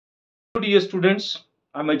Hello dear students,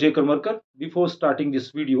 I'm Ajay Karmarkar. Before starting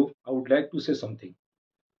this video, I would like to say something.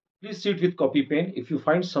 Please sit with copy pen. If you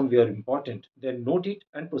find somewhere important, then note it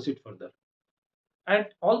and proceed further. And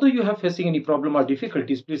although you have facing any problem or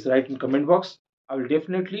difficulties, please write in comment box. I will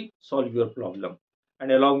definitely solve your problem.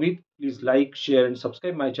 And along with, please like, share and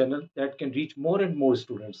subscribe my channel that can reach more and more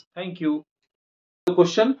students. Thank you. The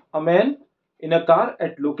question, a man in a car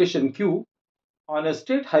at location Q on a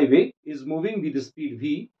state highway is moving with speed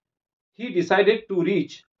V. He decided to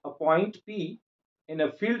reach a point P in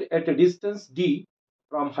a field at a distance d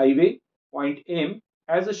from highway point M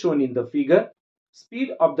as shown in the figure.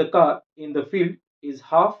 Speed of the car in the field is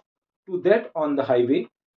half to that on the highway.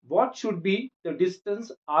 What should be the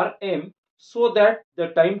distance Rm so that the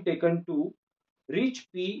time taken to reach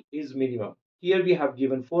P is minimum? Here we have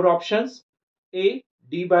given four options. A,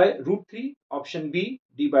 d by root 3, option B,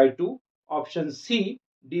 d by 2, option C,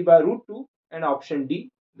 d by root 2, and option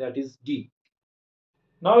D, that is D.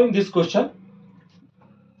 Now in this question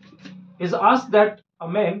is asked that a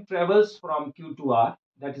man travels from Q to R,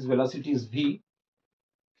 that is velocity is V,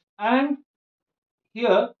 and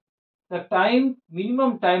here the time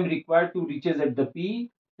minimum time required to reaches at the P,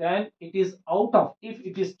 then it is out of, if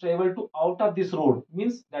it is traveled to out of this road,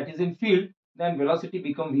 means that is in field, then velocity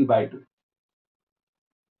become V by 2.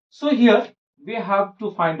 So here we have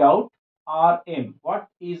to find out Rm, what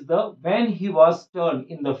is the when he was turned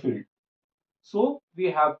in the field. So we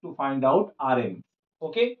have to find out Rm.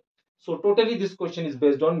 Okay. So totally this question is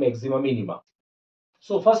based on maxima minima.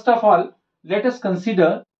 So first of all, let us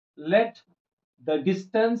consider, let the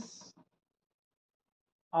distance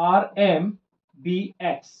Rm be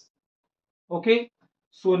x. Okay.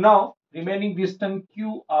 So now remaining distance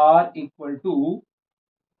QR equal to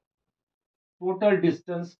total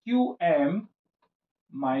distance Qm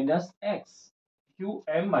minus x.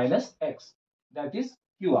 Qm minus x, that is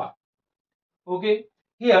QR. Okay.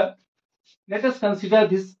 Here let us consider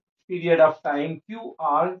this period of time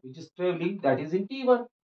QR which is traveling, that is in t1.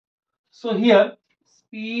 So here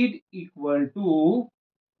speed equal to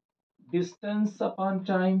distance upon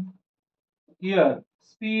time. Here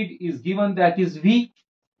speed is given, that is v,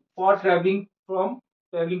 for traveling from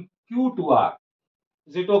traveling Q to R.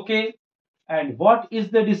 Is it okay? And what is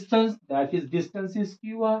the distance? That is distance is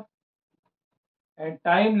QR. And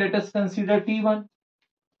time, let us consider t1.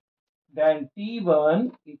 Then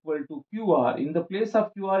t1 equal to qr. In the place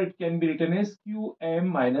of qr, it can be written as qm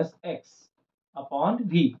minus x upon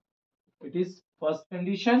v. It is first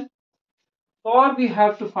condition. Or we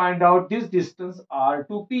have to find out this distance r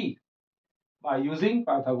to p by using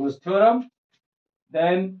Pythagoras theorem.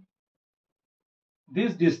 Then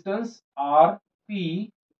this distance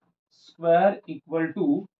rp square equal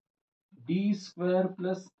to d square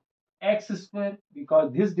plus x square,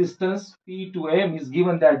 because this distance p to m is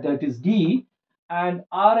given, that is d, and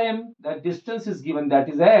rm, that distance is given, that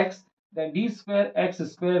is x, then d square x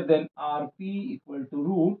square, then rp equal to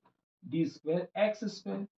root d square x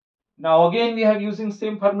square. Now again we are using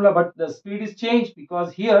same formula, but the speed is changed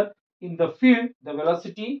because here in the field the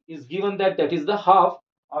velocity is given, that is the half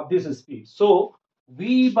of this speed. So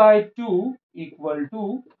v by 2 equal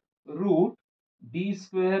to root d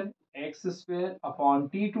square x square upon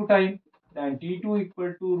t2 time, then t2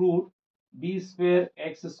 equal to root d square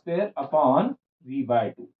x square upon v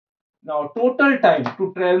by 2. Now total time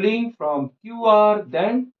to traveling from qr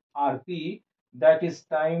then rp, that is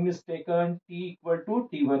time is taken t equal to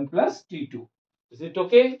t1 plus t2. Is it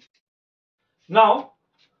okay? Now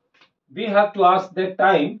we have to ask the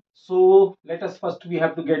time. So let us first, we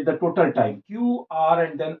have to get the total time qr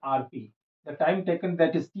and then rp. The time taken,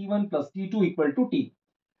 that is t1 plus t2 equal to t.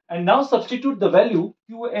 And now substitute the value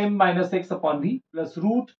qm minus x upon v plus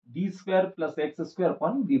root d square plus x square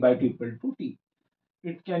upon v by 2 equal to t.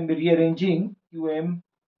 It can be rearranging qm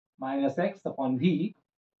minus x upon v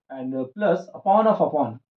and plus upon of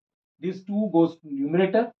upon. This 2 goes to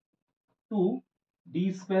numerator, 2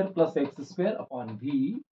 d square plus x square upon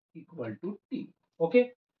v equal to t.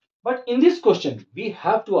 Okay. But in this question, we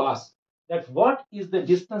have to ask that what is the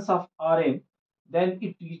distance of Rm, then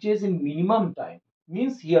it reaches in minimum time.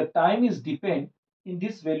 Means here time is depend in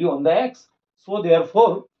this value on the x. So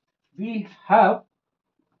therefore, we have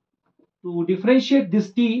to differentiate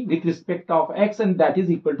this t with respect of x, and that is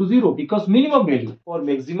equal to 0, because minimum value for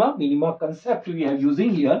maxima minima concept we are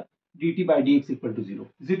using here, dt by dx equal to 0.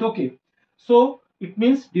 Is it okay? So it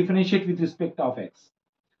means differentiate with respect of x.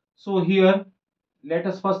 So here let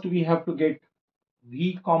us first, we have to get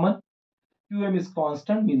v common. Qm is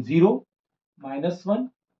constant, means 0, minus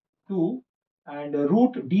 1, 2, and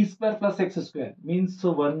root d square plus x square means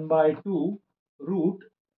 1 by 2 root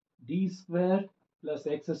d square plus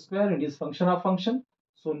x square. It is function of function.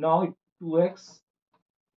 So now 2x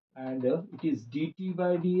and it is dt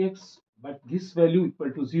by dx, but this value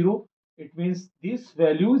equal to 0. It means this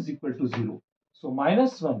value is equal to 0. So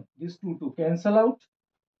minus 1, these two to cancel out,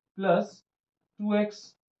 plus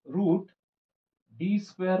 2x root d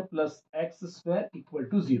square plus x square equal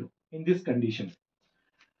to 0 in this condition.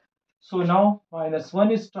 So now minus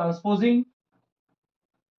 1 is transposing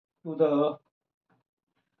to the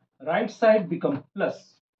right side, become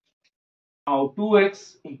plus. Now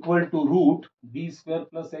 2x equal to root d square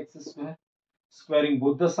plus x square. Squaring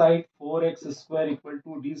both the side, 4x square equal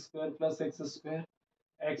to d square plus x square.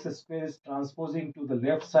 X square is transposing to the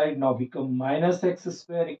left side, now become minus x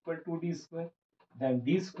square equal to d square. Then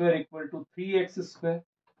d square equal to 3x square.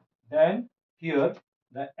 Then here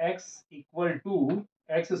the x equal to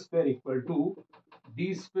x square equal to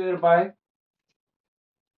d square by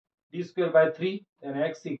 3, then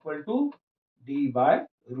x equal to d by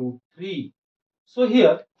root 3. So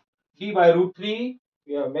here d by root 3,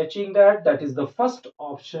 we are matching that. That is the first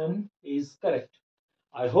option is correct.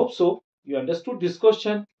 I hope so you understood this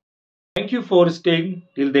question. Thank you for staying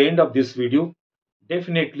till the end of this video.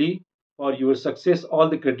 Definitely for your success, all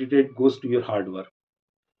the credit goes to your hard work.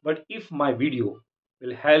 But if my video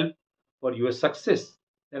will help for your success,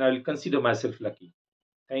 then I will consider myself lucky.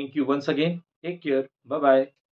 Thank you once again. Take care. Bye bye.